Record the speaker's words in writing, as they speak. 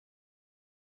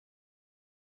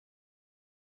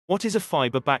What is a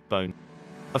fiber backbone?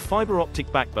 A fiber optic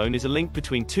backbone is a link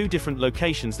between two different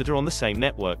locations that are on the same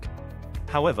network.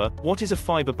 However, what is a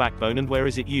fiber backbone and where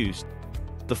is it used?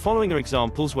 The following are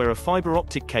examples where a fiber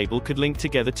optic cable could link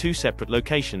together two separate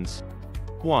locations.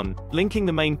 1. Linking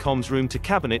the main comms room to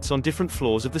cabinets on different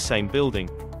floors of the same building.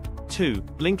 2.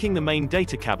 Linking the main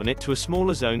data cabinet to a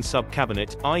smaller zone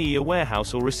sub-cabinet, i.e. a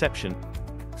warehouse or reception.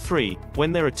 3.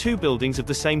 When there are two buildings of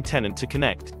the same tenant to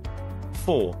connect.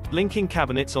 4. Linking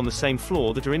cabinets on the same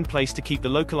floor that are in place to keep the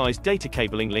localized data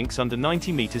cabling links under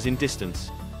 90 meters in distance.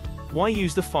 Why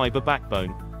use the fiber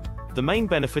backbone? The main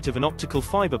benefit of an optical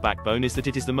fiber backbone is that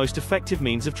it is the most effective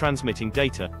means of transmitting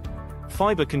data.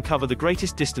 Fiber can cover the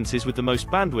greatest distances with the most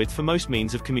bandwidth for most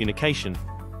means of communication.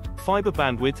 Fiber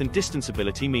bandwidth and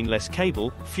distanceability mean less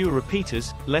cable, fewer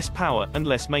repeaters, less power, and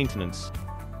less maintenance.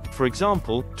 For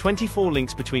example, 24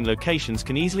 links between locations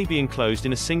can easily be enclosed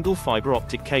in a single fiber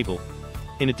optic cable.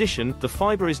 In addition, the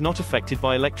fiber is not affected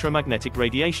by electromagnetic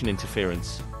radiation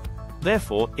interference.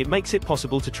 Therefore, it makes it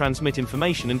possible to transmit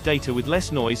information and data with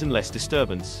less noise and less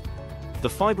disturbance. The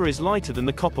fiber is lighter than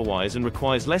the copper wires and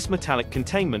requires less metallic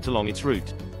containment along its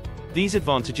route. These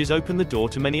advantages open the door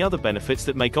to many other benefits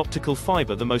that make optical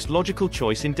fiber the most logical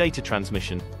choice in data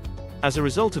transmission. As a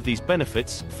result of these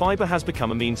benefits, fiber has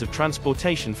become a means of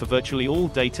transportation for virtually all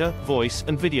data, voice,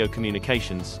 and video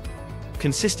communications.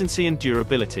 Consistency and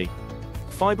durability.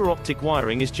 Fiber optic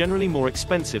wiring is generally more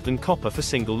expensive than copper for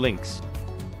single links.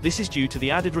 This is due to the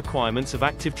added requirements of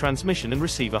active transmission and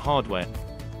receiver hardware.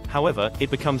 However, it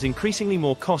becomes increasingly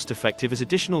more cost-effective as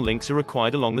additional links are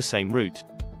required along the same route.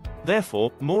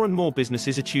 Therefore, more and more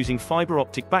businesses are choosing fiber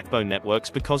optic backbone networks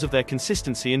because of their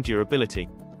consistency and durability.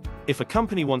 If a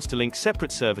company wants to link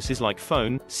separate services like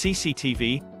phone,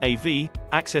 CCTV, AV,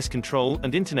 access control,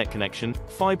 and internet connection,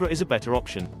 fiber is a better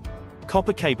option.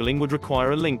 Copper cabling would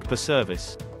require a link per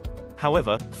service.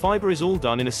 However, fiber is all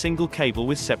done in a single cable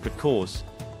with separate cores.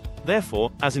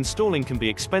 Therefore, as installing can be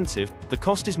expensive, the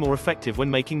cost is more effective when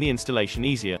making the installation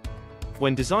easier.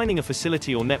 When designing a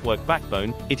facility or network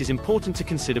backbone, it is important to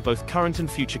consider both current and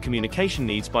future communication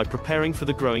needs by preparing for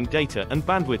the growing data and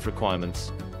bandwidth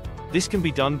requirements. This can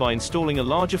be done by installing a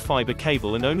larger fiber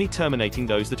cable and only terminating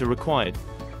those that are required.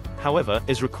 However,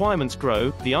 as requirements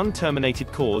grow, the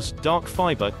unterminated cores, dark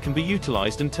fiber, can be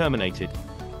utilized and terminated.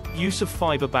 Use of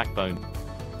fiber backbone.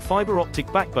 Fiber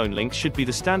optic backbone links should be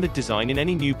the standard design in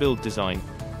any new build design.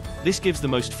 This gives the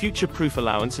most future-proof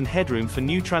allowance and headroom for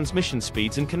new transmission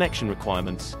speeds and connection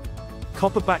requirements.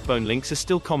 Copper backbone links are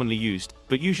still commonly used,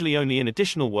 but usually only in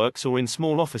additional works or in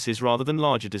small offices rather than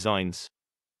larger designs.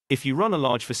 If you run a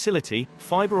large facility,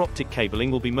 fiber optic cabling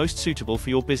will be most suitable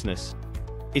for your business.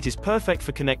 It is perfect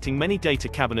for connecting many data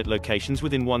cabinet locations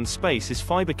within one space, as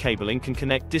fiber cabling can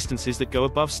connect distances that go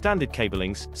above standard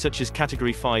cablings, such as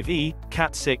Category 5E,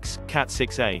 Cat6,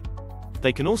 Cat6A.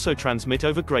 They can also transmit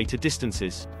over greater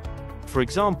distances. For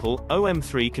example,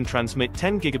 OM3 can transmit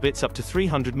 10 gigabits up to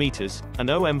 300 meters, and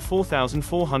OM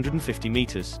 4450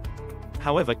 meters.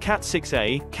 However,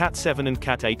 Cat6A, Cat7 and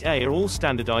Cat8A are all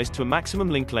standardized to a maximum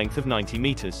link length of 90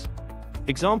 meters.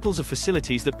 Examples of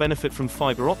facilities that benefit from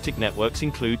fiber optic networks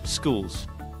include schools,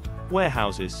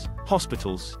 warehouses,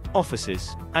 hospitals,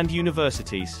 offices, and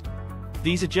universities.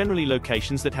 These are generally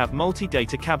locations that have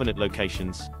multi-data cabinet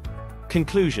locations.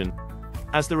 Conclusion.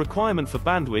 As the requirement for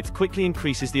bandwidth quickly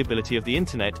increases the ability of the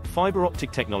internet, fiber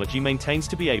optic technology maintains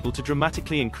to be able to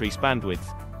dramatically increase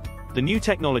bandwidth. The new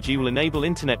technology will enable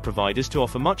internet providers to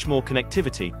offer much more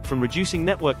connectivity, from reducing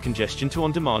network congestion to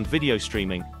on-demand video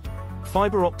streaming.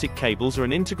 Fiber optic cables are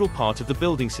an integral part of the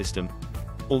building system.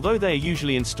 Although they are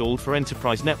usually installed for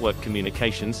enterprise network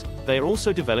communications, they are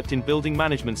also developed in building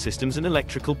management systems and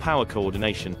electrical power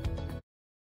coordination.